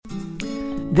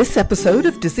This episode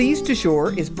of Disease Du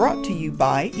Jour is brought to you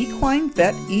by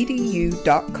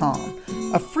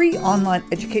equinevetedu.com, a free online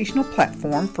educational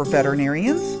platform for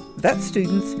veterinarians, vet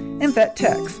students, and vet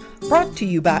techs, brought to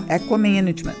you by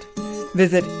EquiManagement.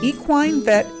 Visit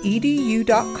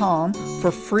equinevetedu.com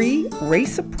for free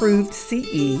race-approved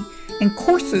CE and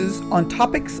courses on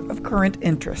topics of current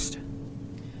interest.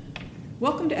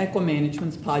 Welcome to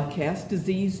EquiManagement's podcast,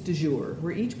 Disease Du Jour,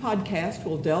 where each podcast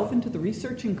will delve into the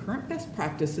research and current best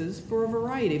practices for a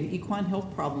variety of equine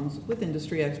health problems with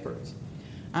industry experts.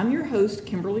 I'm your host,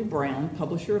 Kimberly Brown,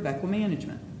 publisher of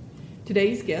EquiManagement.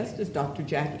 Today's guest is Dr.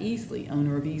 Jack Easley,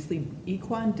 owner of Easley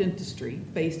Equine Dentistry,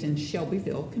 based in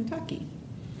Shelbyville, Kentucky.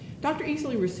 Dr.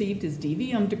 Easley received his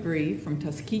DVM degree from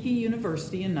Tuskegee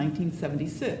University in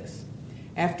 1976.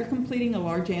 After completing a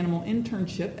large animal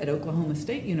internship at Oklahoma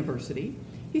State University,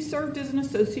 he served as an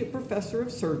associate professor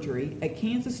of surgery at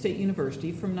Kansas State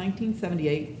University from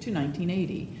 1978 to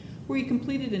 1980, where he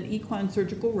completed an equine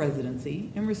surgical residency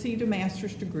and received a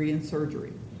master's degree in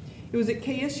surgery. It was at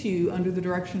KSU, under the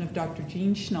direction of Dr.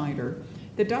 Gene Schneider,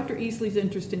 that Dr. Easley's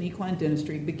interest in equine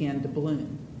dentistry began to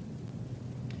bloom.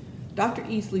 Dr.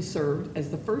 Easley served as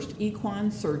the first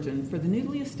equine surgeon for the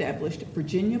newly established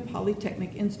Virginia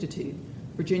Polytechnic Institute,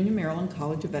 Virginia Maryland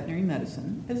College of Veterinary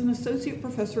Medicine, as an associate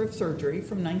professor of surgery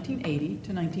from 1980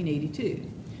 to 1982.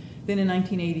 Then in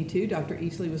 1982, Dr.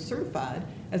 Easley was certified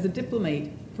as a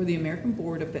diplomate for the American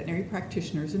Board of Veterinary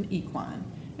Practitioners in Equine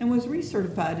and was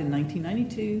recertified in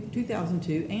 1992,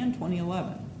 2002, and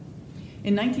 2011.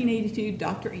 In 1982,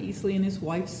 Dr. Easley and his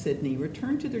wife Sydney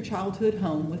returned to their childhood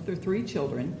home with their 3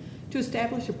 children to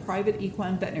establish a private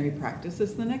equine veterinary practice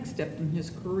as the next step in his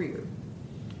career.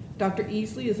 Dr.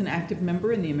 Easley is an active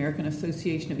member in the American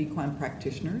Association of Equine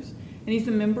Practitioners, and he's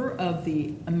a member of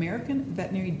the American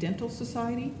Veterinary Dental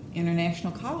Society,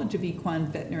 International College of Equine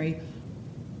Veterinary,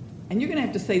 and you're going to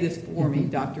have to say this for me,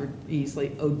 Dr.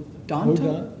 Easley,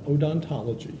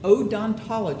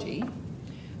 Odontology,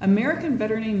 American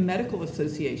Veterinary Medical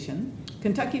Association,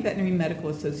 Kentucky Veterinary Medical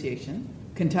Association,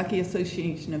 Kentucky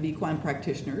Association of Equine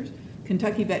Practitioners,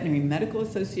 Kentucky Veterinary Medical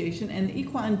Association, and the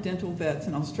Equine Dental Vets,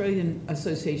 an Australian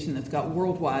association that's got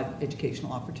worldwide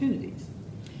educational opportunities.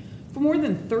 For more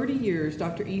than 30 years,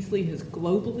 Dr. Easley has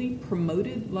globally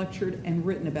promoted, lectured, and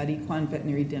written about equine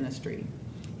veterinary dentistry.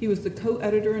 He was the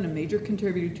co-editor and a major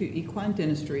contributor to Equine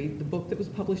Dentistry, the book that was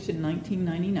published in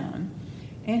 1999,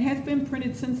 and has been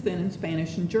printed since then in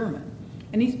Spanish and German,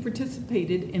 and he's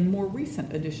participated in more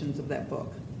recent editions of that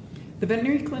book. The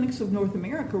Veterinary Clinics of North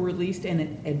America released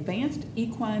an Advanced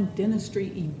Equine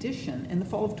Dentistry edition in the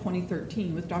fall of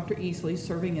 2013 with Dr. Easley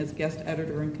serving as guest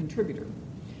editor and contributor.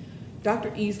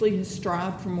 Dr. Easley has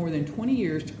strived for more than 20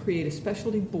 years to create a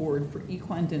specialty board for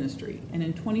equine dentistry, and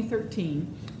in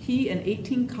 2013, he and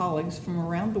 18 colleagues from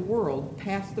around the world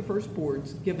passed the first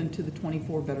boards given to the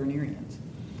 24 veterinarians.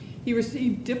 He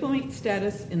received diplomate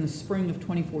status in the spring of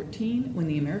 2014 when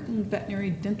the American Veterinary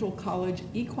Dental College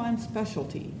Equine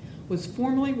Specialty was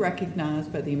formally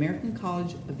recognized by the American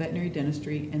College of Veterinary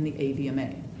Dentistry and the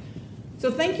AVMA. So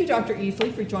thank you, Dr.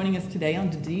 Easley, for joining us today on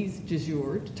Disease Du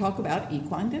Jour to talk about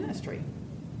equine dentistry.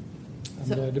 I'm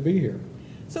glad to be here.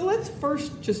 So let's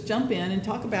first just jump in and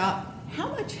talk about how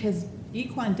much has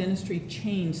equine dentistry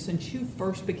changed since you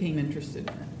first became interested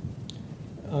in it?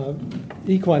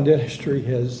 Equine dentistry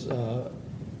has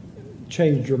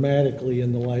changed dramatically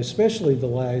especially the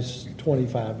last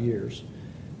 25 years.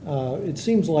 It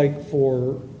seems like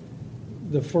for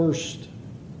the first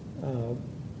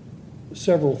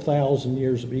several thousand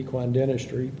years of equine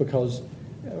dentistry, because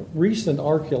recent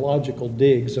archaeological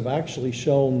digs have actually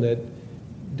shown that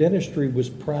dentistry was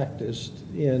practiced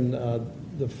in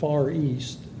the Far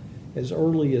East as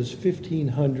early as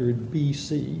 1500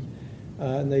 BC.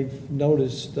 And they've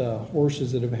noticed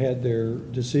horses that have had their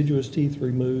deciduous teeth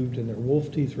removed and their wolf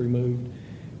teeth removed.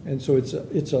 And so it's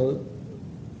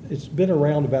been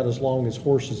around about as long as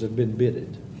horses have been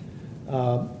bitted.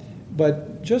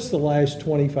 But just the last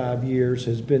 25 years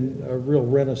has been a real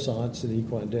renaissance in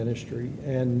equine dentistry.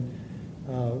 And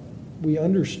we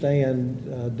understand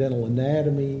dental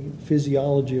anatomy,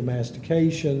 physiology of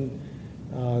mastication,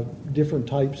 different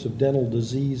types of dental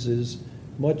diseases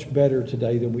much better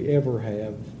today than we ever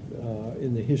have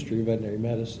in the history of veterinary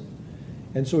medicine.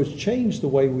 And so it's changed the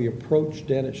way we approach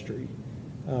dentistry.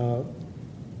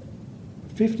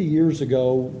 50 years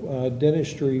ago,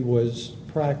 dentistry was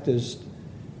practiced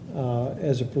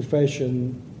as a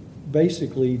profession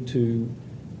basically to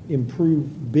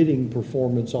improve bitting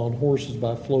performance on horses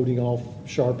by floating off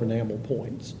sharp enamel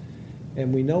points.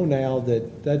 And we know now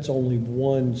that that's only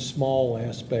one small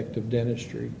aspect of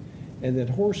dentistry, and that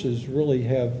horses really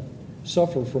have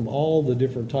suffer from all the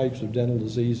different types of dental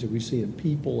disease that we see in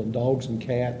people and dogs and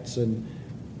cats and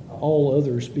all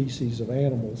other species of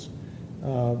animals.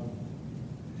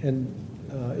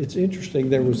 It's interesting,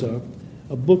 there was a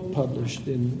book published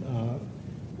in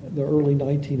the early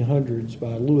 1900s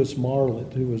by Lewis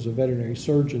Marlett, who was a veterinary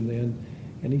surgeon then,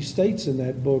 and he states in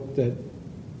that book that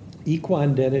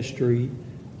veterinary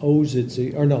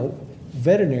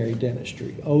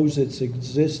dentistry owes its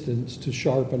existence to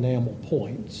sharp enamel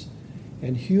points,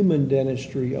 and human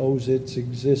dentistry owes its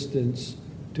existence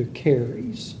to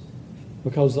caries,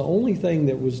 because the only thing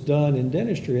that was done in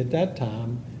dentistry at that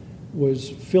time was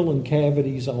filling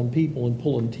cavities on people and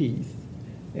pulling teeth.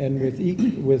 And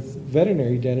with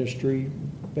veterinary dentistry,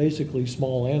 basically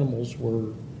small animals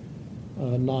were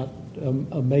not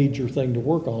a major thing to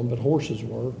work on, but horses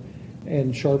were.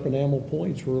 And sharp enamel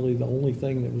points were really the only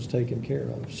thing that was taken care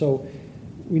of. So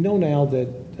we know now that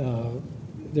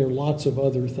there are lots of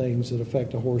other things that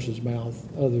affect a horse's mouth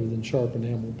other than sharp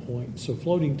enamel points. So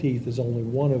floating teeth is only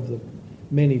one of the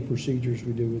many procedures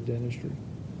we do with dentistry.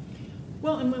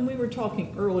 Well, and when we were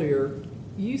talking earlier,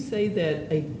 you say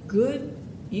that a good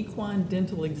equine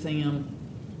dental exam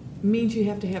means you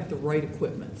have to have the right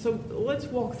equipment. So let's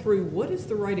walk through, what is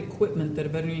the right equipment that a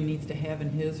veterinarian needs to have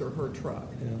in his or her truck?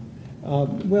 Yeah.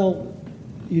 Well,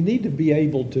 you need to be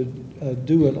able to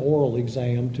do an oral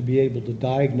exam to be able to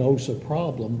diagnose a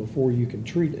problem before you can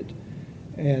treat it.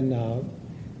 And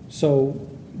so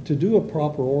to do a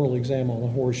proper oral exam on a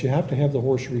horse, you have to have the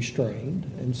horse restrained.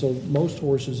 And so most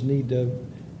horses need to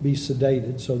be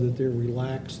sedated so that they're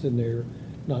relaxed and they're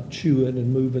not chewing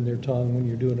and moving their tongue when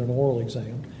you're doing an oral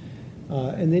exam.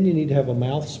 And then you need to have a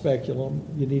mouth speculum.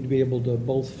 You need to be able to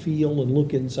both feel and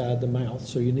look inside the mouth,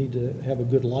 so you need to have a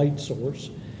good light source.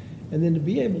 And then to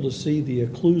be able to see the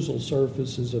occlusal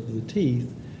surfaces of the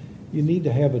teeth, you need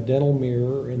to have a dental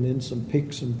mirror and then some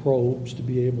picks and probes to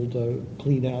be able to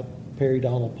clean out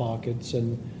periodontal pockets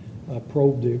and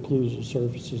probe the occlusal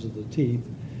surfaces of the teeth.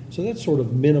 So that's sort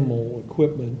of minimal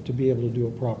equipment to be able to do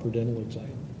a proper dental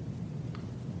exam.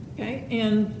 Okay,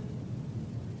 and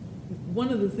one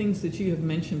of the things that you have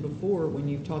mentioned before when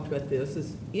you've talked about this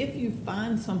is if you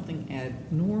find something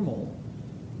abnormal,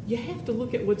 you have to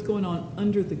look at what's going on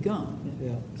under the gum.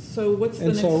 Yeah. So what's the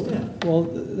next step? Well,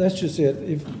 that's just it.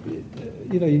 If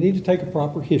you need to take a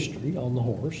proper history on the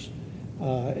horse,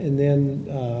 and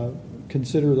then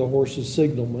consider the horse's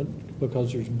signalment,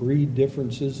 because there's breed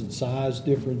differences and size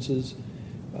differences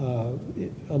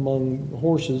among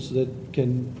horses that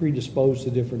can predispose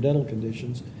to different dental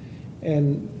conditions.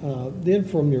 And then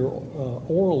from your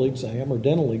oral exam or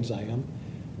dental exam,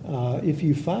 if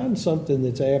you find something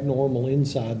that's abnormal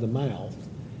inside the mouth,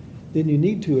 then you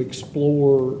need to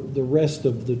explore the rest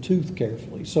of the tooth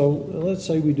carefully. So let's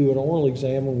say we do an oral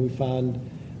exam and we find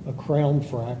a crown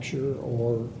fracture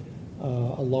or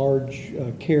a large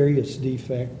carious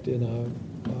defect in a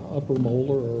upper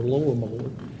molar or lower molar,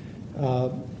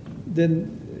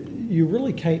 then you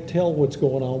really can't tell what's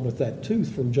going on with that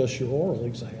tooth from just your oral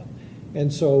exam.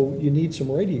 And so you need some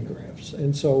radiographs.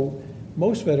 And so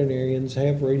most veterinarians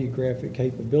have radiographic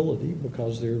capability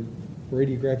because they're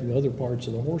radiographing other parts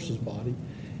of the horse's body.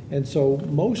 And so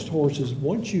most horses,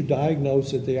 once you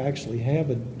diagnose that they actually have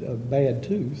a bad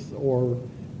tooth or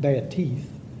bad teeth,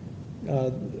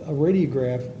 a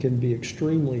radiograph can be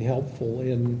extremely helpful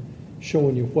in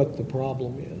showing you what the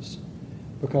problem is,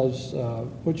 because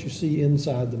what you see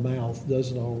inside the mouth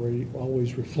doesn't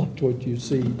always reflect what you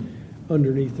see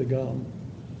underneath the gum.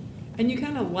 And you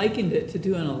kind of likened it to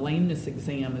doing a lameness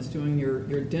exam as doing your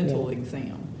dental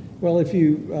exam. Well, if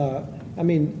you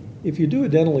do a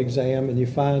dental exam and you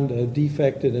find a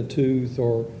defect in a tooth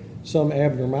or some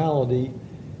abnormality,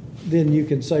 then you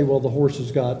can say, well, the horse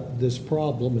has got this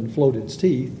problem and float its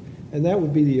teeth. And that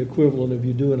would be the equivalent of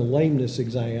you doing a lameness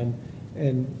exam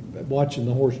and watching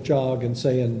the horse jog and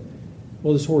saying,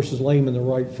 well, this horse is lame in the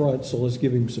right front, so let's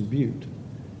give him some bute.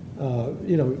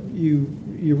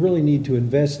 You really need to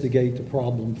investigate the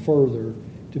problem further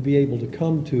to be able to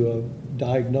come to a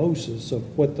diagnosis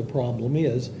of what the problem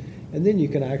is, and then you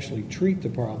can actually treat the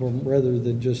problem rather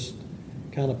than just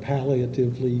kind of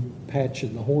palliatively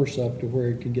patching the horse up to where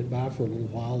it can get by for a little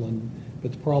while,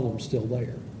 but the problem's still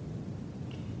there.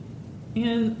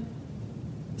 And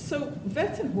so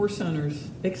vets and horse owners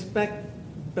expect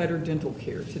better dental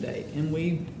care today, and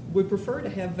we would prefer to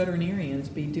have veterinarians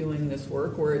be doing this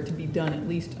work, or it to be done at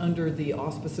least under the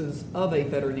auspices of a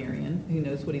veterinarian who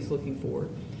knows what he's looking for.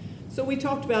 So we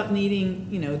talked about needing,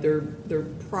 their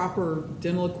proper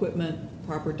dental equipment,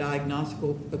 proper diagnostic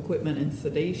equipment, and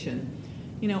sedation.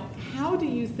 How do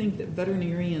you think that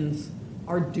veterinarians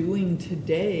are doing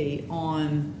today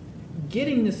on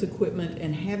getting this equipment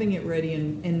and having it ready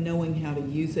and knowing how to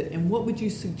use it? And what would you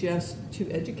suggest to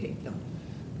educate them?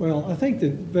 Well, I think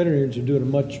that veterinarians are doing a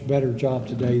much better job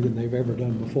today than they've ever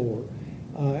done before.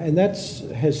 And that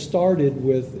has started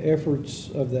with efforts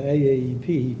of the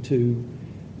AAEP to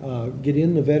get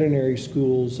in the veterinary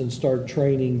schools and start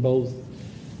training both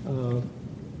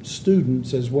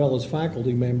students as well as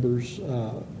faculty members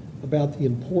about the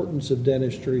importance of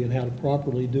dentistry and how to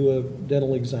properly do a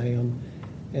dental exam,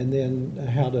 and then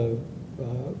how to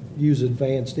use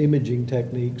advanced imaging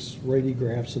techniques,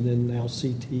 radiographs, and then now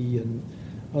CT and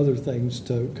other things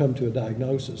to come to a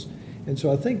diagnosis. And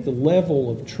so I think the level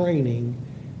of training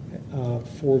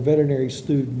for veterinary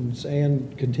students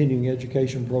and continuing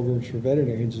education programs for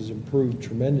veterinarians has improved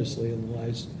tremendously in the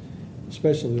last,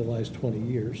 especially the last 20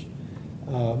 years.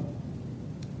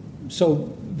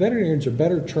 So veterinarians are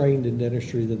better trained in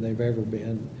dentistry than they've ever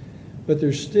been, but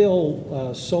there's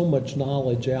still so much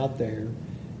knowledge out there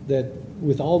that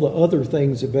with all the other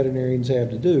things that veterinarians have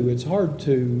to do, it's hard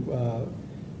to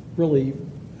really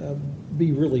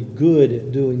be really good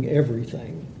at doing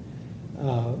everything.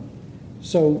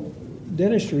 So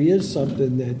dentistry is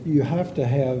something that you have to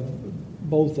have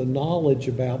both a knowledge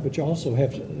about, but you also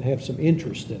have to have some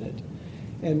interest in it.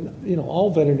 And, you know, all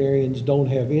veterinarians don't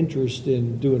have interest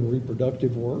in doing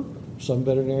reproductive work. Some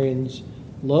veterinarians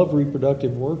love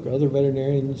reproductive work. Other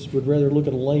veterinarians would rather look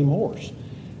at a lame horse.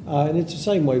 And it's the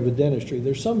same way with dentistry.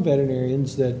 There's some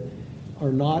veterinarians that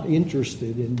are not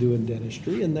interested in doing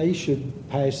dentistry, and they should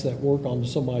pass that work on to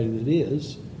somebody that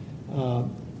is.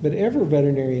 But every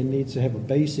veterinarian needs to have a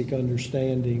basic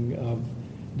understanding of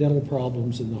dental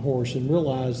problems in the horse and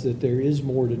realize that there is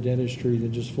more to dentistry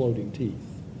than just floating teeth.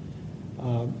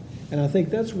 And I think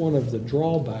that's one of the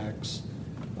drawbacks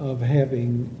of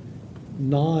having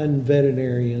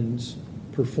non-veterinarians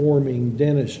performing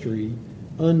dentistry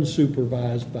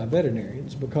unsupervised by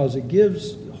veterinarians, because it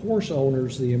gives horse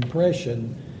owners the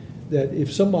impression that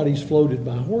if somebody's floated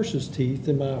my horse's teeth,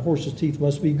 then my horse's teeth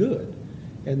must be good,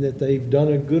 and that they've done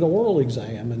a good oral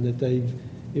exam, and that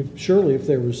if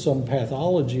there was some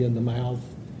pathology in the mouth,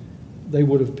 they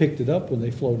would have picked it up when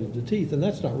they floated the teeth, and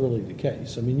that's not really the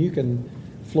case. I mean, you can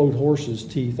float horses'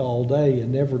 teeth all day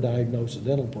and never diagnose a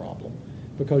dental problem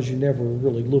because you never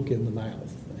really look in the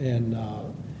mouth. And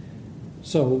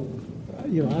so,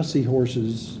 you know, I see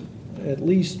horses at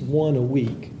least one a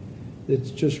week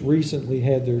that's just recently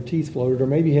had their teeth floated, or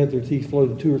maybe had their teeth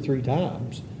floated 2 or 3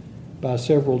 times by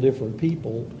several different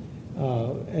people,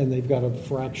 and they've got a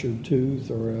fractured tooth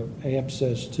or an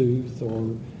abscess tooth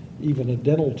or even a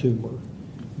dental tumor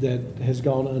that has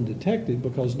gone undetected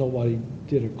because nobody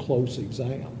did a close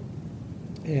exam.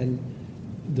 And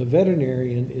the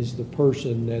veterinarian is the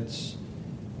person that's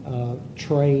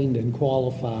trained and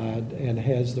qualified and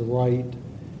has the right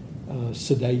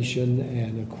sedation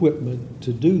and equipment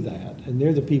to do that. And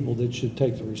they're the people that should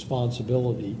take the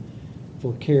responsibility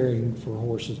for caring for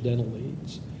horses' dental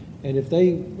needs. And if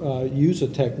they use a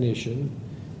technician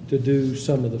to do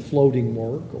some of the floating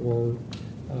work, or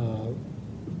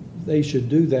they should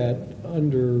do that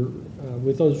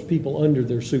with those people under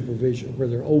their supervision, where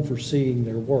they're overseeing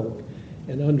their work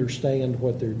and understand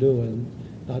what they're doing,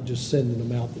 not just sending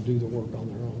them out to do the work on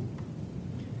their own.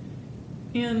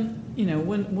 And, you know,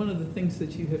 one of the things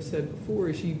that you have said before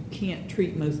is you can't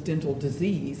treat most dental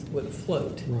disease with a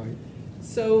float. Right.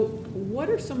 So what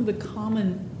are some of the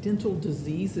common dental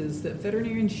diseases that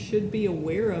veterinarians should be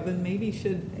aware of and maybe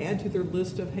should add to their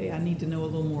list of, hey, I need to know a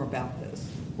little more about this?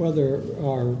 Well, there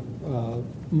are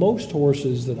most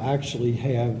horses that actually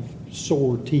have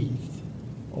sore teeth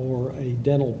or a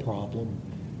dental problem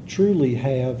truly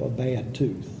have a bad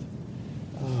tooth.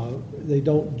 They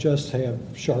don't just have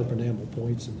sharp enamel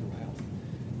points in their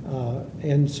mouth.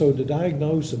 And so to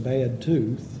diagnose a bad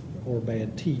tooth or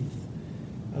bad teeth,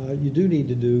 you do need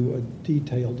to do a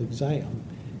detailed exam.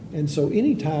 And so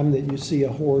anytime that you see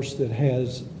a horse that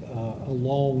has a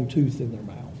long tooth in their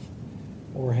mouth,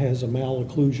 or has a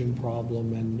malocclusion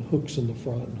problem and hooks in the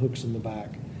front and hooks in the back,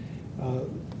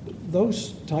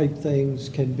 those type things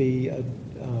can be a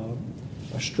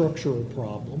structural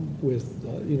problem with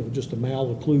just a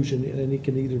malocclusion, and it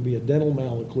can either be a dental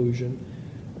malocclusion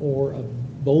or a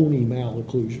bony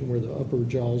malocclusion where the upper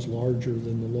jaw is larger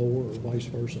than the lower, or vice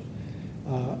versa.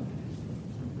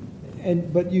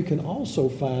 But you can also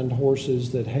find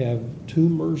horses that have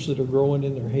tumors that are growing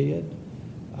in their head,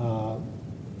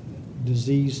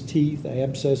 diseased teeth,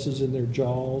 abscesses in their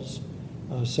jaws,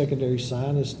 secondary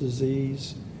sinus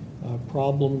disease,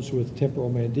 problems with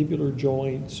temporomandibular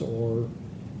joints, or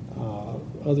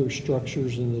other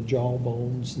structures in the jaw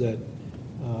bones that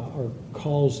are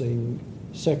causing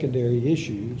secondary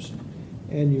issues.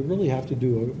 And you really have to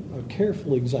do a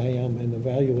careful exam and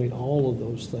evaluate all of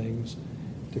those things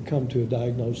to come to a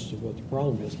diagnosis of what the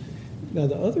problem is. Now,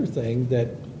 the other thing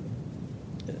that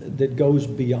goes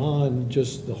beyond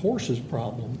just the horse's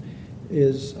problem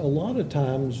is a lot of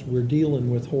times we're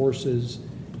dealing with horses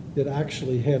that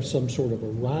actually have some sort of a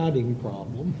riding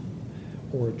problem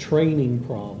or a training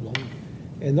problem,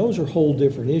 and those are whole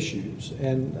different issues.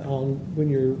 And when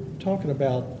you're talking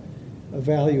about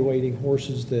evaluating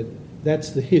horses,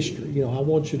 that's the history. You know, I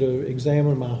want you to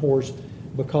examine my horse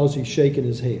because he's shaking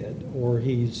his head, or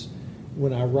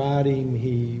when I ride him,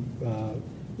 he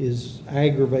is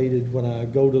aggravated when I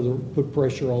go to put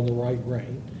pressure on the right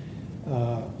rein,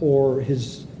 or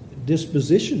his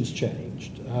disposition's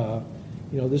changed.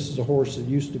 You know, this is a horse that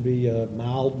used to be a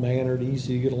mild-mannered,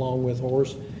 easy to get along with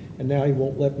horse, and now he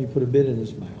won't let me put a bit in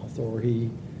his mouth, or he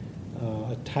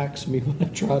attacks me when I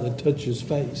try to touch his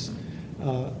face.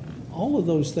 All of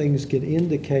those things can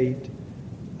indicate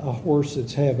a horse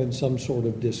that's having some sort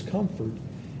of discomfort,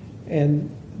 and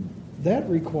that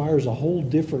requires a whole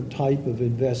different type of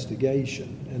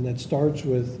investigation, and that starts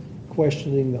with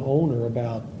questioning the owner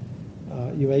about,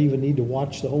 you may even need to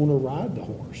watch the owner ride the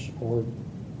horse or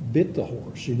bit the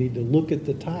horse. You need to look at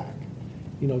the tack.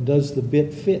 You know, does the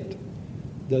bit fit?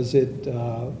 Is it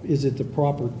the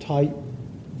proper type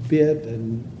bit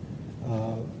and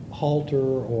halter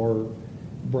or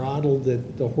bridle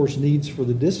that the horse needs for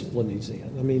the discipline he's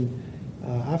in? I mean,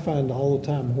 I find all the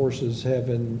time horses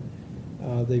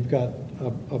they've got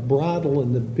a bridle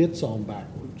and the bit's on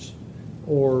backwards,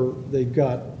 or they've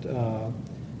got a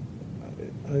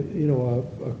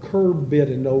curb bit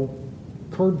and no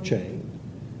curb chain,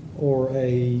 or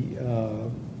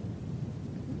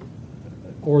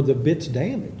the bit's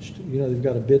damaged. You know, they've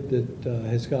got a bit that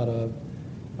has got a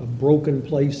broken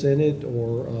place in it,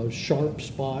 or a sharp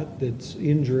spot that's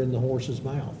injuring the horse's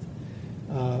mouth.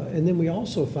 And then we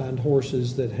also find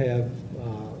horses that have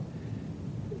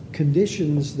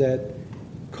conditions that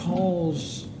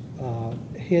cause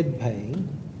head pain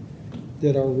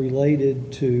that are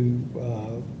related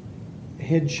to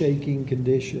head shaking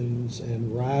conditions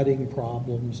and riding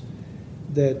problems,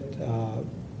 that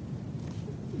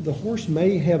the horse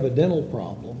may have a dental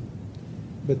problem,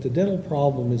 but the dental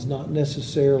problem is not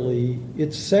necessarily,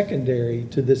 it's secondary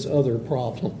to this other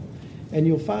problem. And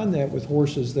you'll find that with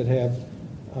horses that have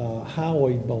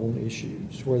hyoid bone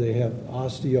issues, where they have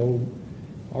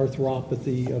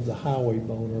osteoarthropathy of the hyoid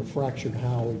bone or fractured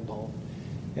hyoid bone,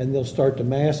 and they'll start to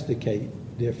masticate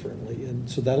differently, and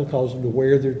so that'll cause them to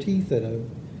wear their teeth at a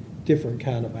different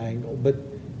kind of angle. But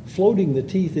floating the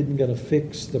teeth isn't going to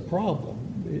fix the problem.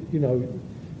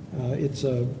 It's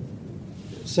a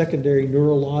secondary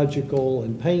neurological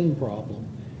and pain problem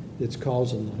that's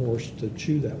causing the horse to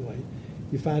chew that way.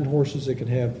 You find horses that can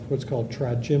have what's called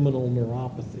trigeminal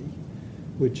neuropathy,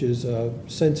 which is a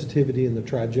sensitivity in the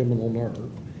trigeminal nerve.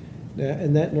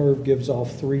 And that nerve gives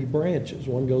off three branches.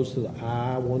 One goes to the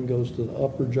eye, one goes to the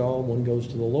upper jaw, and one goes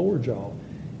to the lower jaw.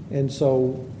 And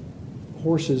so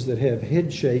horses that have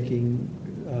head shaking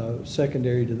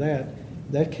secondary to that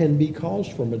can be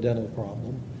caused from a dental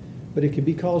problem, but it can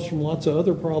be caused from lots of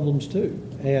other problems too.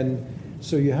 And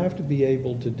so you have to be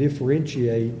able to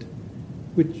differentiate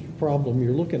which problem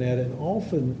you're looking at. And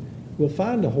often we'll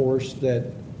find a horse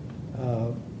that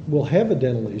will have a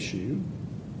dental issue,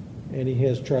 and he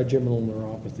has trigeminal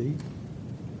neuropathy,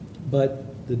 but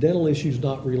the dental issue is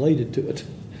not related to it.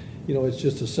 You know, it's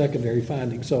just a secondary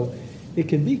finding. So it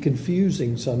can be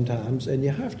confusing sometimes, and you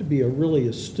have to be a really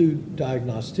astute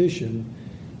diagnostician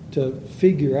to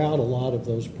figure out a lot of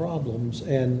those problems.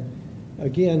 And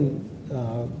again,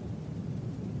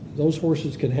 those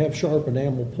horses can have sharp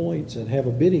enamel points and have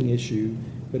a bitting issue,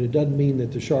 but it doesn't mean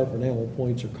that the sharp enamel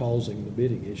points are causing the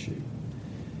bitting issue.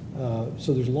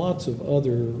 So there's lots of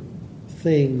other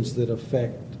things that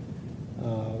affect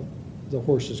the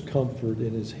horse's comfort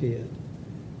in his head.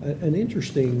 An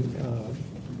interesting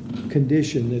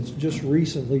condition that's just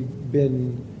recently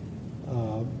been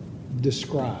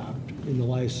described in the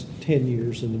last 10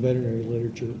 years in the veterinary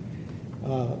literature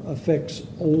affects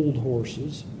old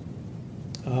horses.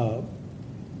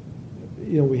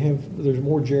 There's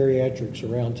more geriatrics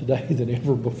around today than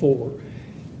ever before,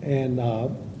 and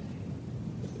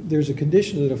there's a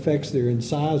condition that affects their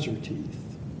incisor teeth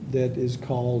that is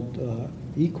called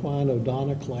equine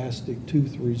odontoclastic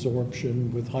tooth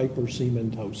resorption with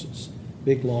hypercementosis,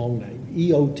 big long name,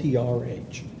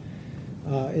 EOTRH.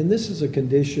 And this is a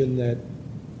condition that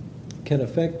can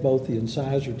affect both the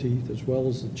incisor teeth as well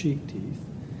as the cheek teeth.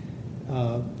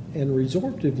 And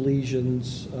resorptive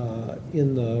lesions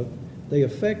they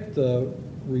affect the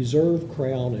reserve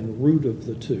crown and root of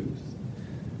the tooth.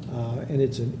 and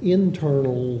it's an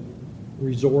internal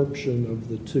resorption of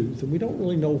the tooth. And we don't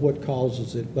really know what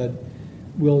causes it, but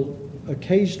we'll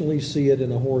occasionally see it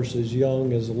in a horse as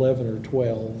young as 11 or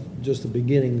 12, just the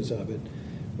beginnings of it.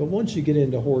 But once you get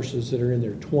into horses that are in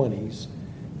their 20s,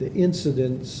 the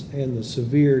incidence and the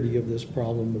severity of this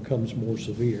problem becomes more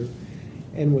severe.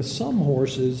 And with some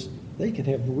horses, they can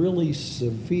have really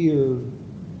severe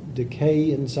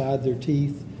decay inside their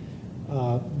teeth,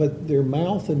 but their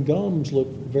mouth and gums look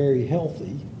very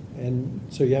healthy. And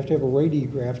so you have to have a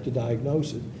radiograph to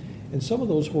diagnose it. And some of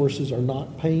those horses are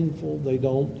not painful.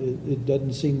 It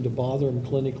doesn't seem to bother them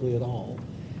clinically at all.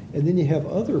 And then you have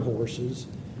other horses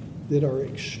that are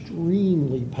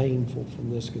extremely painful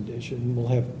from this condition. Will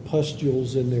have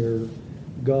pustules in their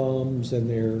gums, and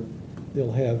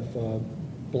they'll have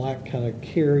black kind of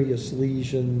carious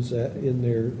lesions in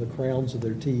the crowns of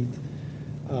their teeth.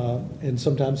 And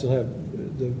sometimes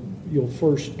you'll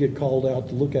first get called out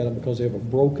to look at them because they have a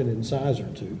broken incisor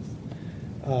tooth.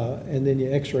 And then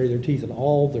you x-ray their teeth and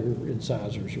all their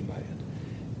incisors are bad.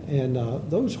 And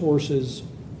those horses,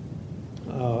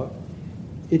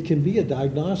 it can be a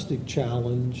diagnostic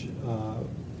challenge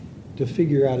to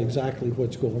figure out exactly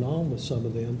what's going on with some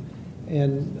of them.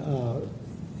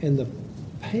 And the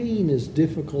pain is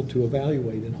difficult to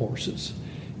evaluate in horses.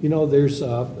 You know, there's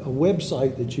a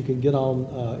website that you can get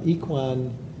on,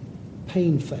 Equine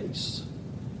Pain Face,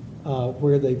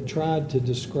 where they've tried to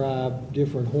describe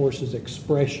different horses'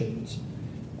 expressions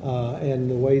and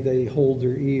the way they hold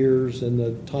their ears and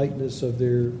the tightness of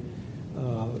their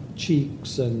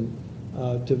cheeks, and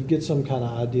to get some kind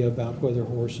of idea about whether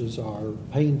horses are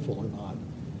painful or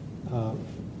not.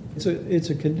 It's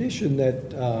a condition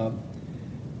that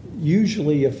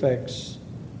usually affects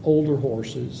older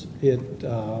horses. It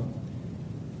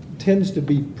tends to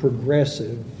be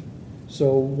progressive.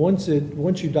 So once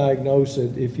you diagnose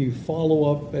it, if you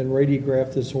follow up and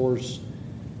radiograph this horse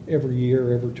every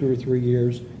year, every 2 or 3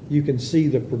 years, you can see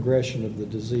the progression of the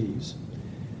disease.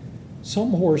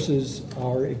 Some horses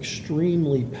are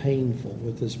extremely painful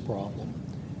with this problem,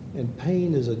 and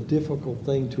pain is a difficult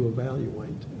thing to evaluate.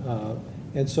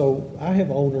 And so I have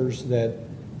owners that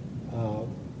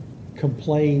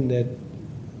complain that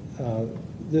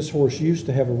this horse used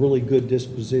to have a really good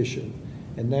disposition,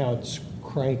 and now it's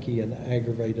cranky and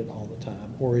aggravated all the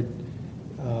time, or it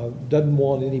doesn't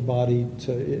want anybody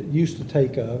to. It used to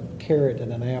take a carrot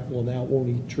and an apple, and now it won't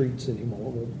eat treats anymore.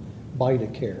 It will bite a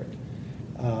carrot.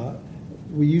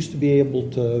 We used to be able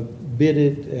to bit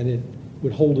it, and it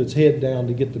would hold its head down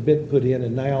to get the bit put in,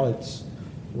 and now it's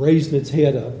raising its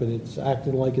head up, and it's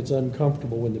acting like it's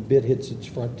uncomfortable when the bit hits its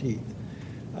front teeth.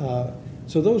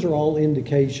 So those are all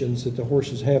indications that the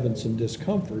horse is having some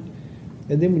discomfort.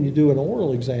 And then when you do an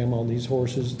oral exam on these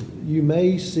horses, you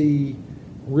may see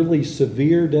really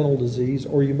severe dental disease,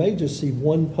 or you may just see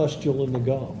one pustule in the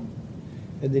gum.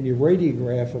 And then you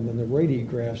radiograph them, and the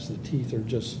radiographs, the teeth are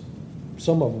just,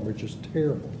 some of them are just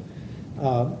terrible.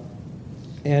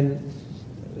 And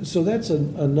so that's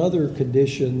another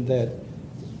condition that,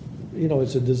 you know,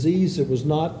 it's a disease that was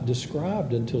not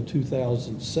described until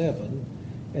 2007.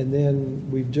 And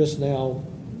then we've just now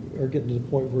are getting to the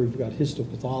point where we've got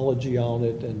histopathology on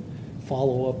it and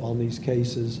follow-up on these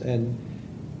cases. And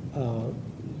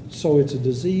so it's a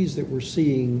disease that we're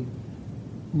seeing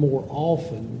more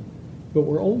often, but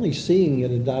we're only seeing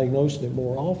it and diagnosing it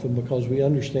more often because we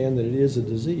understand that it is a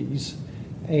disease.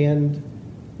 And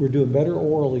we're doing better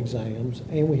oral exams,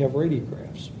 and we have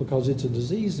radiographs, because it's a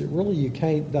disease that really you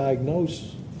can't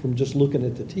diagnose from just looking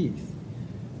at the teeth.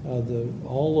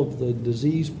 All of the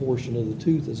disease portion of the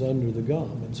tooth is under the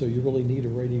gum, and so you really need a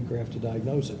radiograph to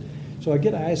diagnose it. So I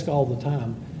get asked all the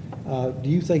time, do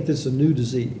you think this is a new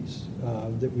disease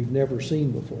that we've never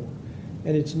seen before?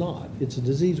 And it's not. It's a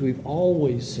disease we've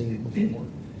always seen before.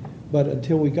 But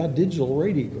until we got digital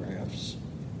radiographs,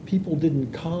 people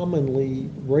didn't commonly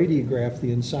radiograph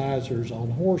the incisors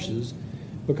on horses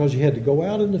because you had to go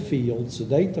out in the field,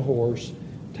 sedate the horse,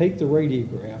 take the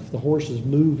radiograph, the horse is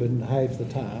moving half the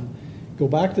time, go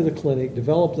back to the clinic,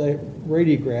 develop the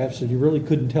radiographs, and you really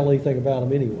couldn't tell anything about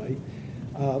them anyway.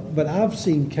 But I've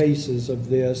seen cases of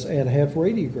this and have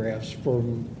radiographs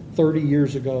from 30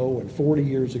 years ago and 40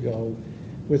 years ago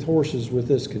with horses with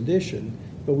this condition,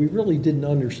 but we really didn't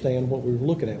understand what we were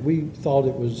looking at. We thought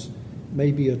it was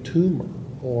maybe a tumor,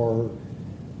 or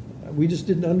we just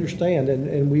didn't understand,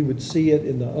 and we would see it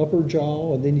in the upper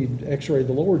jaw, and then you'd x-ray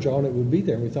the lower jaw and it would be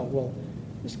there. And we thought, well,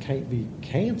 this can't be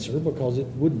cancer because it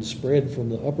wouldn't spread from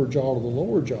the upper jaw to the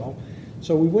lower jaw.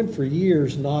 So we went for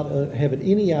years not having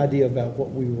any idea about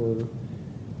what we were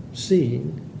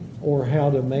seeing or how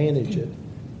to manage it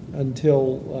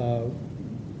until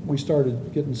we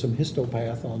started getting some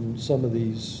histopath on some of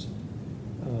these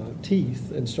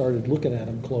teeth and started looking at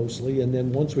them closely. And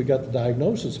then once we got the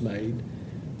diagnosis made,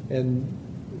 and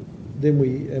then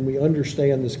we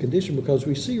understand this condition because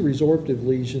we see resorptive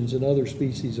lesions in other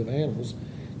species of animals.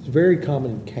 It's very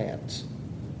common in cats.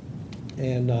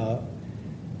 And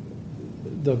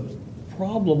the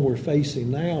problem we're facing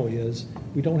now is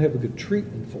we don't have a good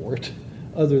treatment for it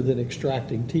other than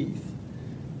extracting teeth,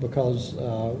 because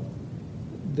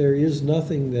there is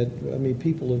nothing that, I mean,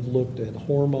 people have looked at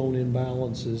hormone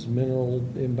imbalances, mineral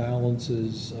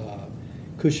imbalances,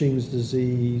 Cushing's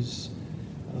disease.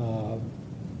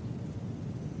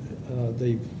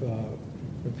 They've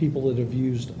people that have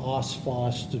used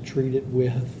OSPHOS to treat it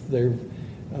with. There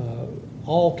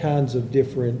all kinds of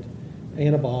different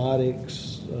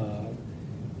antibiotics,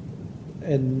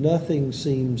 and nothing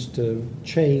seems to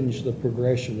change the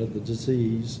progression of the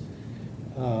disease.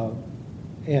 But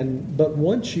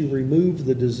once you remove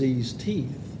the diseased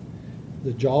teeth,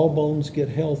 the jawbones get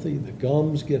healthy, the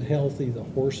gums get healthy, the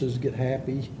horses get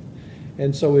happy.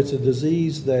 And so it's a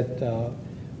disease that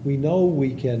we know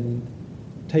we can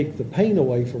take the pain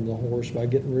away from the horse by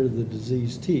getting rid of the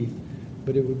diseased teeth,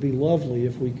 but it would be lovely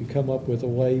if we could come up with a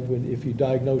way, if you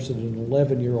diagnose it in an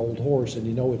 11-year-old horse and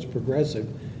you know it's progressive,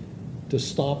 to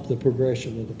stop the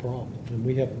progression of the problem, and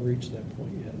we haven't reached that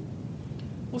point yet.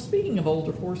 Well, speaking of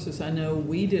older horses, I know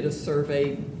we did a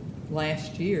survey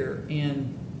last year,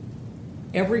 and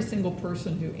every single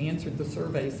person who answered the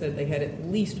survey said they had at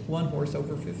least one horse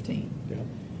over 15. Yeah.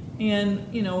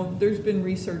 And, you know, there's been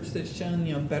research that's shown,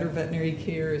 you know, better veterinary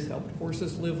care has helped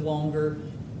horses live longer,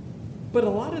 but a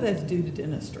lot of that's due to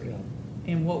dentistry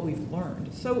and what we've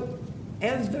learned. So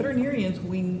as veterinarians,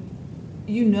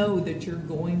 you know that you're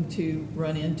going to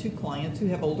run into clients who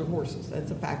have older horses. That's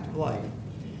a fact of life.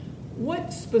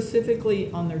 What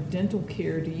specifically on their dental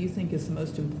care do you think is the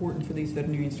most important for these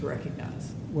veterinarians to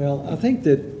recognize? Well, I think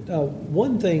that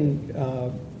one thing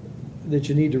that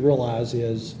you need to realize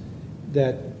is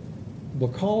that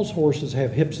because horses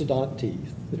have hypsodont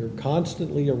teeth that are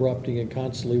constantly erupting and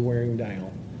constantly wearing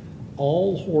down,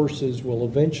 all horses will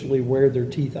eventually wear their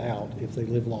teeth out if they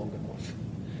live long enough.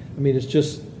 I mean, it's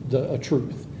just a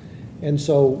truth. And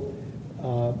so,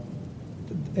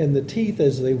 and the teeth,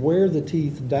 as they wear the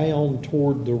teeth down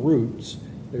toward the roots,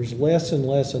 there's less and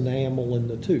less enamel in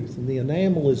the tooth. And the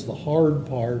enamel is the hard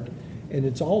part, and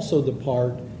it's also the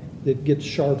part that gets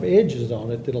sharp edges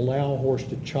on it that allow a horse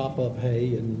to chop up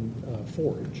hay and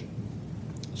forage.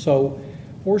 So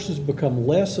horses become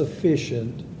less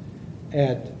efficient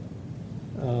at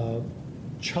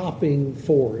chopping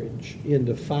forage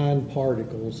into fine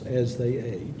particles as they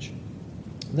age.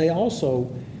 They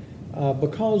also,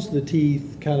 because the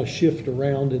teeth kind of shift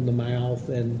around in the mouth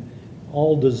and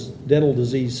all dental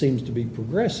disease seems to be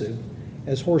progressive,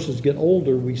 as horses get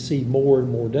older, we see more and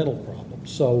more dental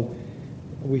problems. So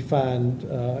we find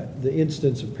the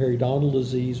incidence of periodontal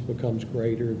disease becomes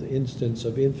greater, the incidence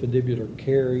of infundibular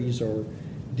caries or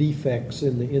defects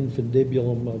in the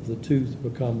infundibulum of the tooth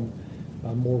become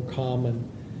more common.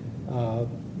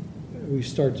 We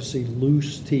start to see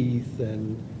loose teeth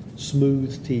and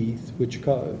smooth teeth, which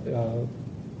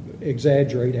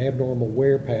exaggerate abnormal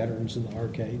wear patterns in the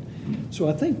arcade. So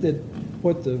I think that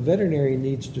what the veterinarian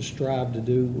needs to strive to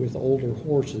do with older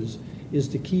horses is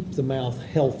to keep the mouth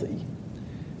healthy,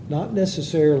 not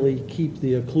necessarily keep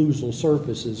the occlusal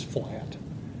surfaces flat.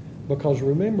 Because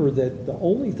remember that the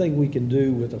only thing we can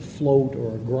do with a float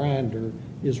or a grinder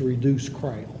is reduce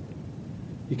crown.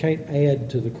 You can't add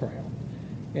to the crown.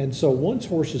 And so once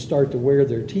horses start to wear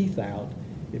their teeth out,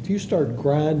 if you start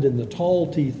grinding the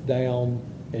tall teeth down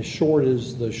as short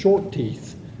as the short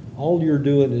teeth, all you're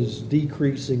doing is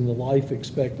decreasing the life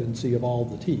expectancy of all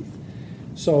the teeth.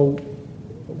 So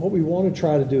what we want to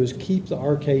try to do is keep the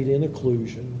arcade in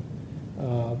occlusion,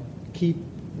 keep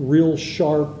real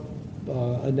sharp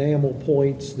enamel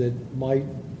points that might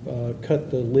cut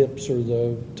the lips or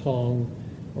the tongue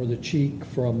or the cheek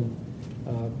from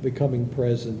becoming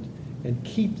present, and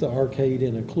keep the arcade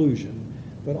in occlusion,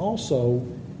 but also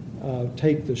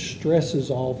take the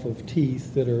stresses off of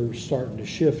teeth that are starting to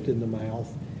shift in the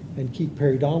mouth and keep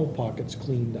periodontal pockets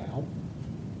cleaned out.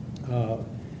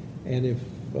 And if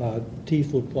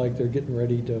teeth look like they're getting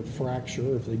ready to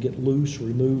fracture, if they get loose,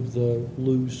 remove the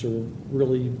loose or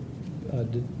really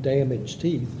damaged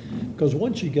teeth. Because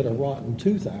once you get a rotten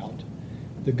tooth out,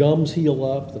 the gums heal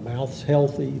up, the mouth's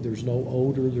healthy, there's no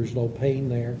odor, there's no pain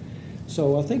there.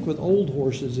 So I think with old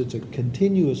horses, it's a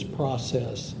continuous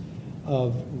process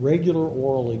of regular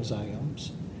oral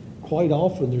exams. Quite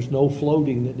often there's no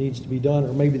floating that needs to be done,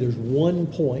 or maybe there's one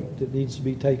point that needs to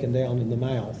be taken down in the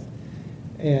mouth.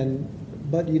 And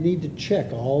But you need to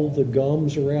check all the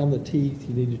gums around the teeth.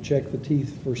 You need to check the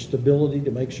teeth for stability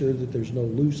to make sure that there's no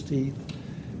loose teeth,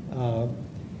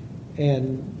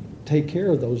 and take care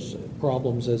of those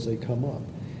problems as they come up.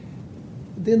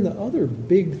 Then the other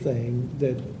big thing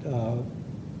that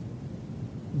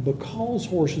because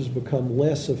horses become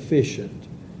less efficient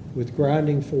with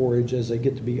grinding forage as they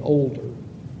get to be older,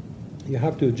 you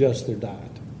have to adjust their diet.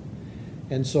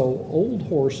 And so old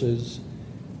horses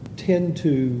tend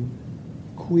to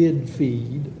quid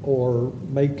feed or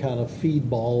make kind of feed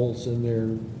balls in their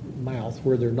mouth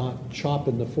where they're not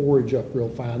chopping the forage up real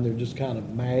fine, they're just kind of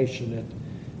mashing it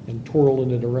and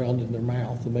twirling it around in their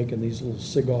mouth and making these little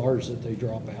cigars that they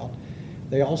drop out.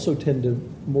 They also tend to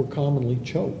more commonly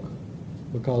choke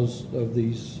because of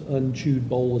these unchewed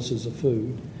boluses of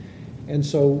food. And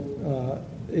so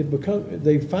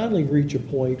they finally reach a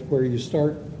point where you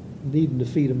start needing to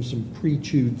feed them some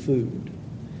pre-chewed food.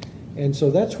 And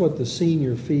so that's what the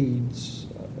senior feeds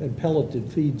and pelleted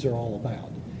feeds are all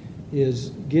about,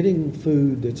 is getting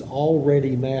food that's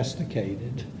already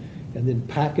masticated and then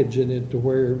packaging it to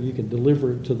where you can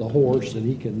deliver it to the horse and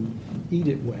he can eat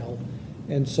it well.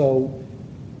 And so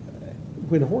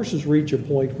when horses reach a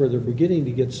point where they're beginning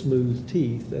to get smooth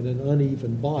teeth and an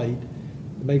uneven bite,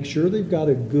 make sure they've got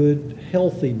a good,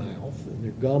 healthy mouth and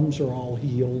their gums are all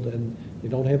healed and they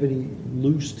don't have any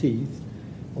loose teeth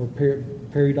or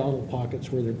periodontal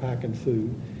pockets where they're packing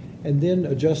food, and then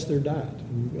adjust their diet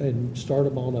and start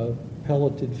them on a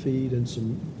pelleted feed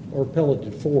or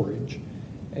pelleted forage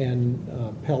and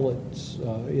pellets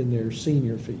in their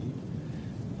senior feed.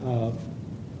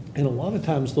 And a lot of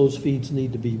times those feeds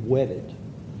need to be wetted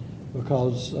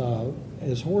because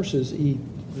as horses eat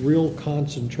real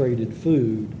concentrated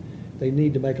food, they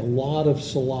need to make a lot of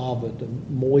saliva to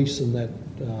moisten that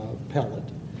pellet.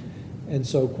 And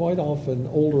so quite often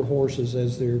older horses,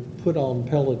 as they're put on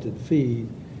pelleted feed,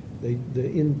 the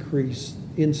increased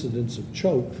incidence of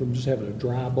choke from just having a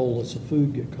dry bolus of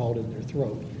food get caught in their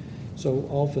throat. So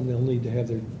often they'll need to have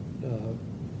their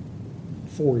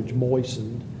forage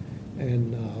moistened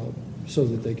and so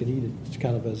that they can eat it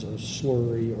kind of as a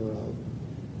slurry or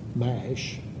a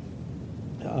mash.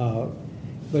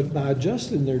 But by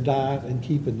adjusting their diet and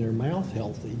keeping their mouth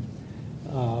healthy,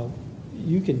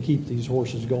 you can keep these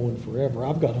horses going forever.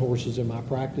 I've got horses in my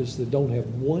practice that don't have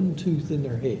one tooth in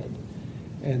their head,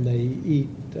 and they eat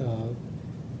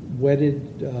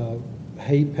wetted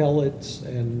hay pellets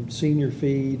and senior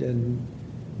feed, and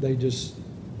they just,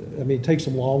 it takes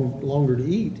them longer to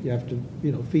eat. You have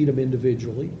to, feed them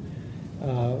individually.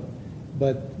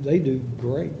 But they do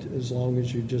great as long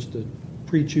as you just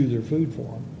pre-chew their food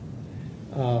for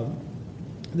them.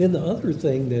 Then the other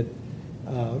thing that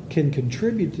can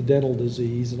contribute to dental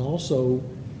disease and also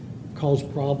cause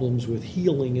problems with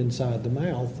healing inside the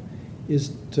mouth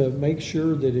is to make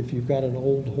sure that if you've got an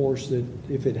old horse that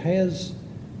if it has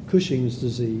Cushing's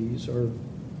disease or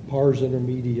pars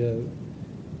intermedia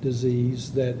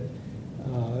disease, that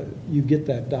you get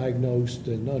that diagnosed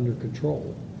and under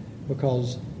control,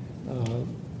 because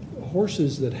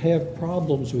horses that have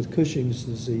problems with Cushing's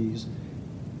disease,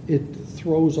 it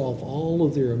throws off all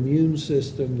of their immune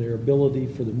system, their ability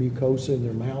for the mucosa in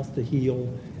their mouth to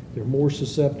heal. They're more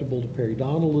susceptible to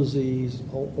periodontal disease,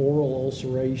 oral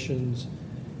ulcerations,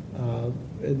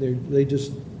 and they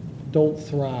just don't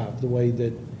thrive the way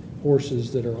that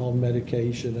horses that are on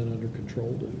medication and under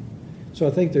control do. So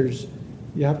I think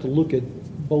you have to look at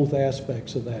both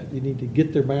aspects of that. You need to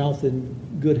get their mouth in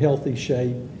good, healthy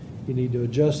shape. You need to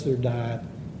adjust their diet,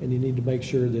 and you need to make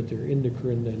sure that their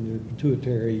endocrine and their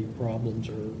pituitary problems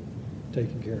are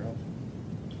taken care of.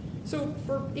 So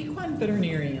for equine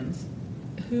veterinarians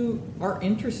who are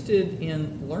interested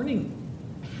in learning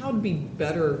how to be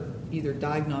better either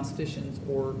diagnosticians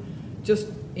or just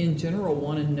in general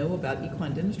want to know about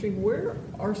equine dentistry, where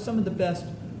are some of the best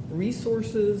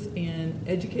resources and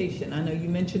education? I know you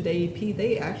mentioned AAP.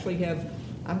 They actually have,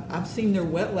 I've seen their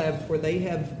wet labs where they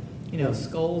have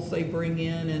skulls they bring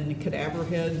in and cadaver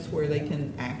heads where they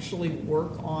can actually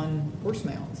work on horse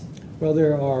mounts. Well,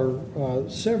 there are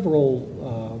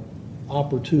several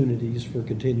opportunities for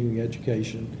continuing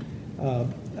education.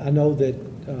 I know that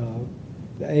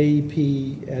the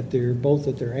AAP both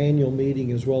at their annual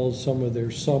meeting as well as some of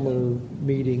their summer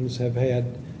meetings have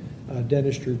had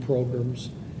dentistry programs.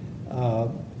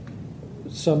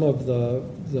 Some of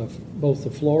both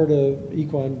the Florida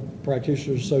Equine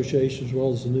Practitioners Association as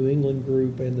well as the New England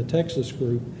group and the Texas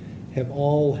group have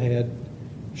all had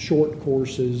short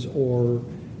courses or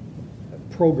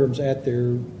programs at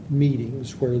their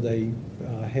meetings where they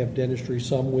have dentistry,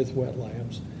 some with wet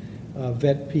labs.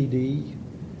 Vet PD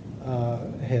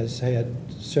has had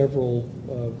several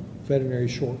veterinary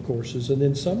short courses. And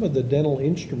then some of the dental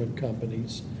instrument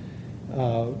companies,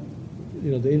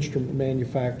 the instrument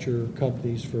manufacturer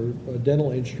companies for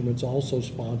dental instruments also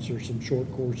sponsor some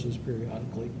short courses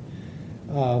periodically.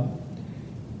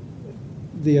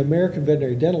 The American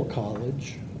Veterinary Dental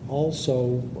College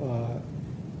also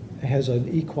has a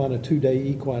 2-day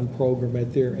equine program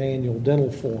at their annual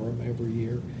dental forum every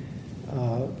year.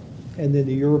 And then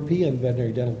the European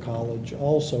Veterinary Dental College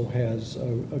also has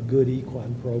a good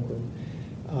equine program.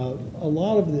 A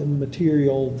lot of the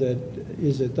material that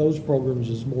is at those programs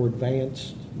is more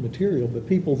advanced material, but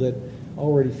people that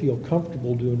already feel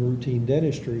comfortable doing routine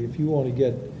dentistry, if you want to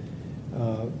get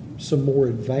some more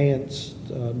advanced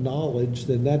knowledge,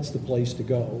 then that's the place to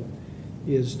go,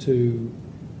 is to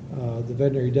the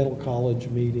Veterinary Dental College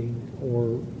meeting,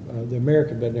 or the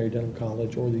American Veterinary Dental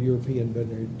College, or the European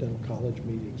Veterinary Dental College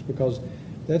meetings, because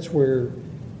that's where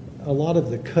a lot of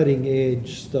the cutting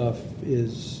edge stuff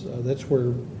is. That's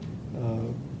where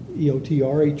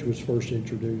EOTRH was first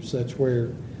introduced. That's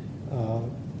where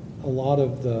a lot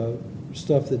of the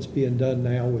stuff that's being done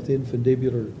now with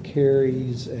infundibular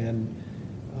caries and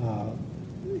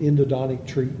endodontic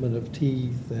treatment of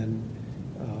teeth and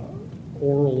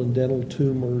oral and dental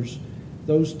tumors,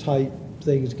 those type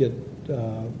things get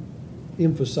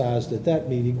emphasized at that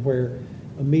meeting, where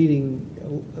a meeting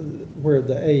where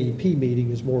the AEP meeting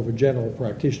is more of a general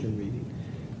practitioner meeting.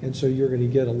 And so you're going to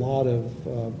get a lot of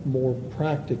more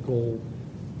practical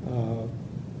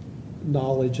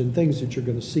knowledge and things that you're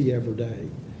going to see every day.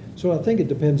 So I think it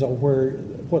depends on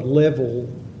what level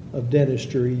of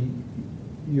dentistry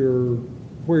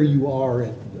where you are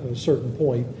at a certain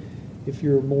point. If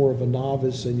you're more of a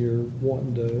novice and you're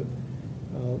wanting to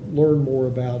learn more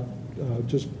about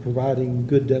just providing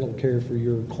good dental care for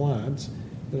your clients,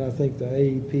 then I think the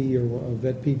AEP or a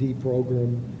Vet PD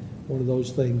program, one of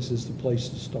those things, is the place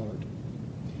to start.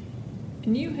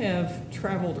 And you have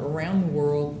traveled around the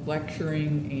world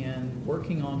lecturing and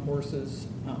working on horses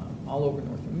all over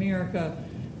North America.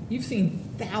 You've seen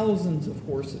thousands of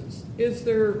horses. Is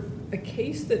there a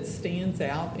case that stands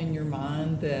out in your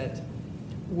mind that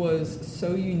was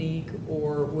so unique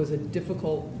or was a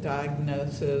difficult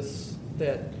diagnosis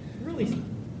that really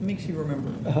makes you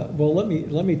remember? Well, let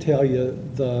me tell you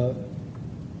the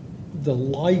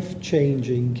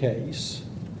life-changing case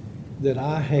that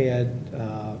I had.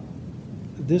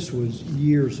 This was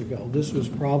years ago. This was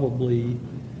probably,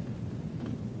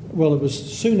 well, it was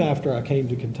soon after I came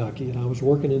to Kentucky, and I was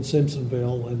working in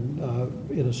Simpsonville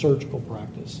and in a surgical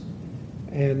practice,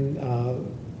 and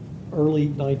early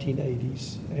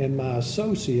 1980s. And my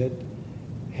associate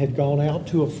had gone out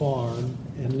to a farm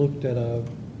and looked at a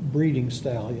breeding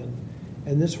stallion,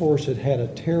 and this horse had had a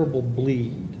terrible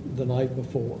bleed the night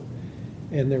before,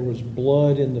 and there was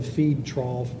blood in the feed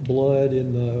trough, blood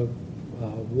in the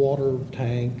water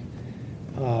tank,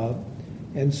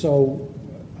 and so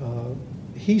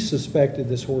he suspected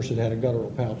this horse had had a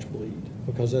guttural pouch bleed,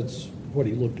 because that's what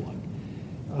he looked like.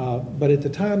 But at the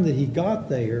time that he got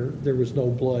there was no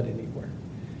blood anywhere.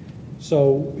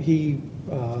 So he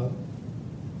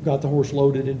got the horse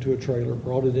loaded into a trailer,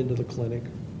 brought it into the clinic.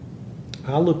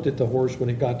 I looked at the horse when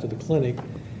it got to the clinic,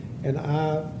 and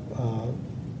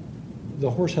the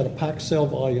horse had a packed cell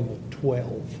volume of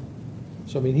 12.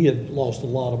 So, I mean, he had lost a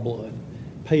lot of blood,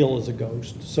 pale as a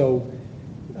ghost. So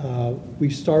we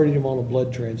started him on a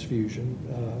blood transfusion,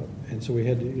 and so we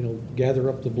had to, gather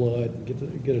up the blood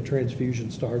and get a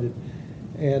transfusion started.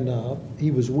 And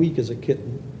he was weak as a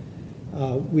kitten.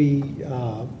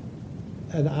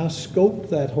 And I scoped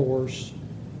that horse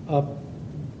up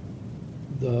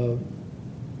the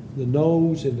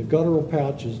nose and the guttural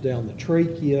pouches, down the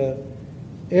trachea,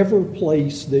 every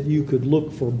place that you could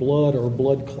look for blood or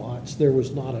blood clots. There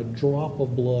was not a drop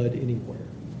of blood anywhere.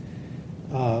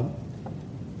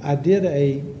 I did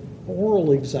a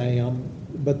oral exam,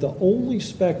 but the only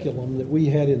speculum that we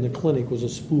had in the clinic was a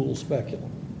spool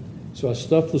speculum. So I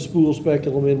stuffed the spool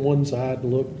speculum in one side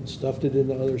and looked, and stuffed it in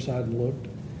the other side and looked.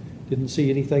 Didn't see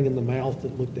anything in the mouth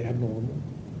that looked abnormal.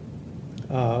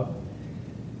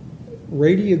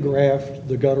 Radiographed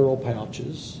the guttural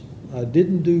pouches.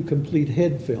 Didn't do complete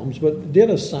head films, but did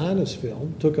a sinus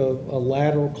film. Took a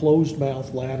lateral, closed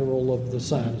mouth lateral of the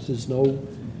sinuses, no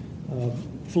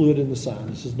fluid in the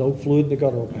sinuses, no fluid in the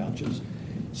guttural pouches.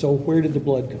 So where did the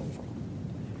blood come from?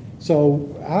 So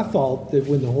I thought that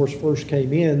when the horse first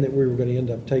came in that we were going to end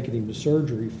up taking him to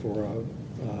surgery for a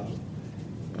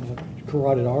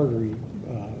carotid artery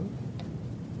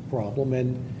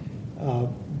problem,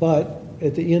 but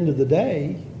at the end of the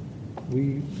day,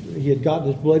 he had gotten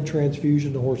his blood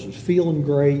transfusion. The horse was feeling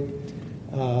great,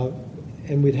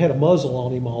 And we'd had a muzzle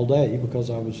on him all day because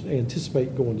I was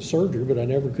anticipating going to surgery, but I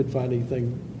never could find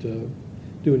anything to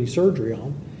do any surgery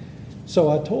on.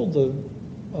 So I told the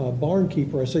barn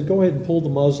keeper, I said, go ahead and pull the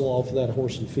muzzle off of that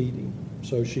horse and feed him.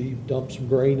 So she dumped some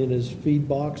grain in his feed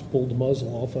box, pulled the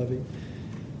muzzle off of him.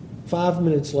 5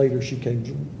 minutes later, she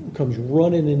comes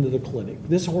running into the clinic.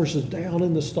 This horse is down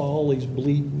in the stall, he's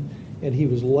bleeding, and he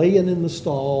was laying in the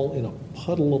stall in a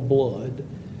puddle of blood,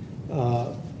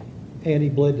 and he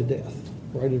bled to death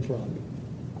right in front of me.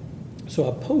 So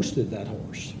I posted that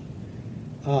horse,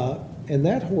 and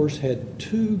that horse had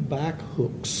 2 back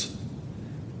hooks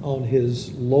on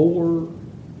his lower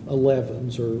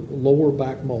 11s or lower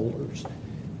back molars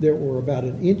that were about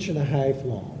 1.5 inches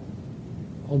long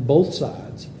on both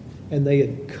sides, and they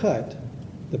had cut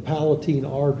the palatine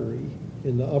artery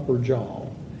in the upper jaw.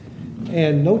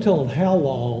 And no telling how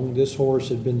long this horse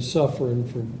had been suffering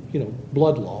from,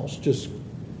 blood loss, just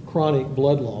chronic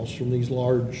blood loss from these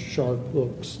large, sharp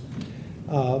hooks.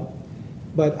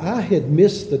 But I had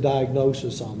missed the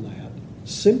diagnosis on that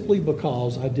simply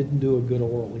because I didn't do a good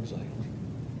oral exam.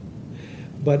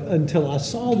 But until I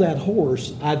saw that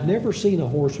horse, I'd never seen a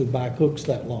horse with back hooks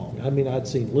that long. I mean, I'd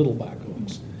seen little back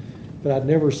hooks, but I'd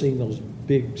never seen those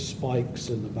big spikes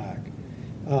in the back.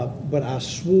 But I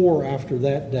swore after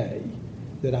that day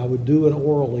that I would do an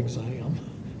oral exam.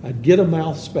 I'd get a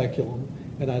mouth speculum,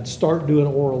 and I'd start doing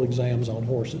oral exams on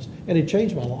horses. And it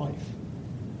changed my life.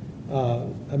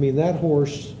 That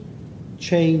horse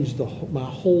changed my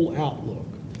whole outlook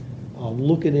on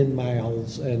looking in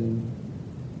mouths. And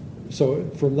so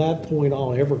from that point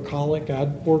on, every colic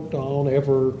I'd worked on,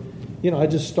 I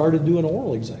just started doing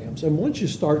oral exams. And once you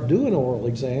start doing oral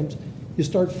exams, you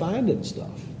start finding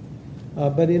stuff.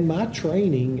 But in my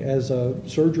training as a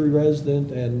surgery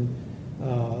resident and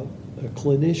a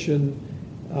clinician,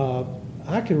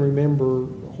 I can remember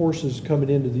horses coming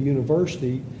into the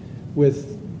university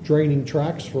with draining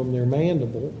tracts from their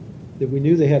mandible that we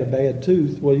knew they had a bad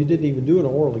tooth. Well, you didn't even do an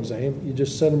oral exam. You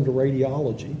just sent them to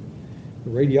radiology. The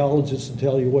radiologist will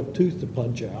tell you what tooth to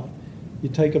punch out. You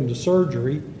take them to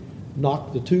surgery,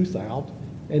 knock the tooth out,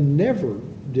 and never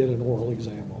did an oral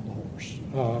exam on the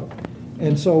horse.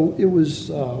 And so it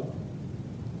was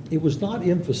not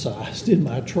emphasized in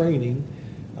my training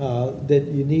that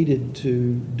you needed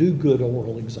to do good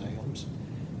oral exams.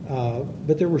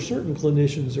 But there were certain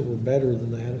clinicians that were better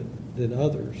than that than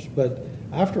others. But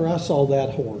after I saw that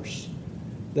horse,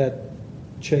 that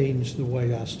changed the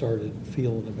way I started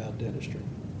feeling about dentistry.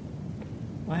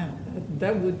 Wow,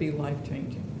 that would be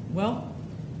life-changing. Well,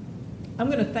 I'm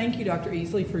going to thank you, Dr.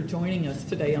 Easley, for joining us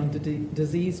today on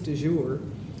Disease du Jour.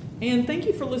 And thank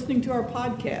you for listening to our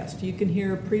podcast. You can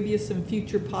hear previous and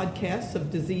future podcasts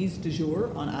of Disease du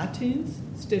Jour on iTunes,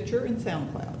 Stitcher, and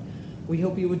SoundCloud. We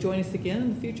hope you will join us again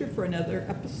in the future for another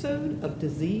episode of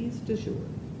Disease du Jour.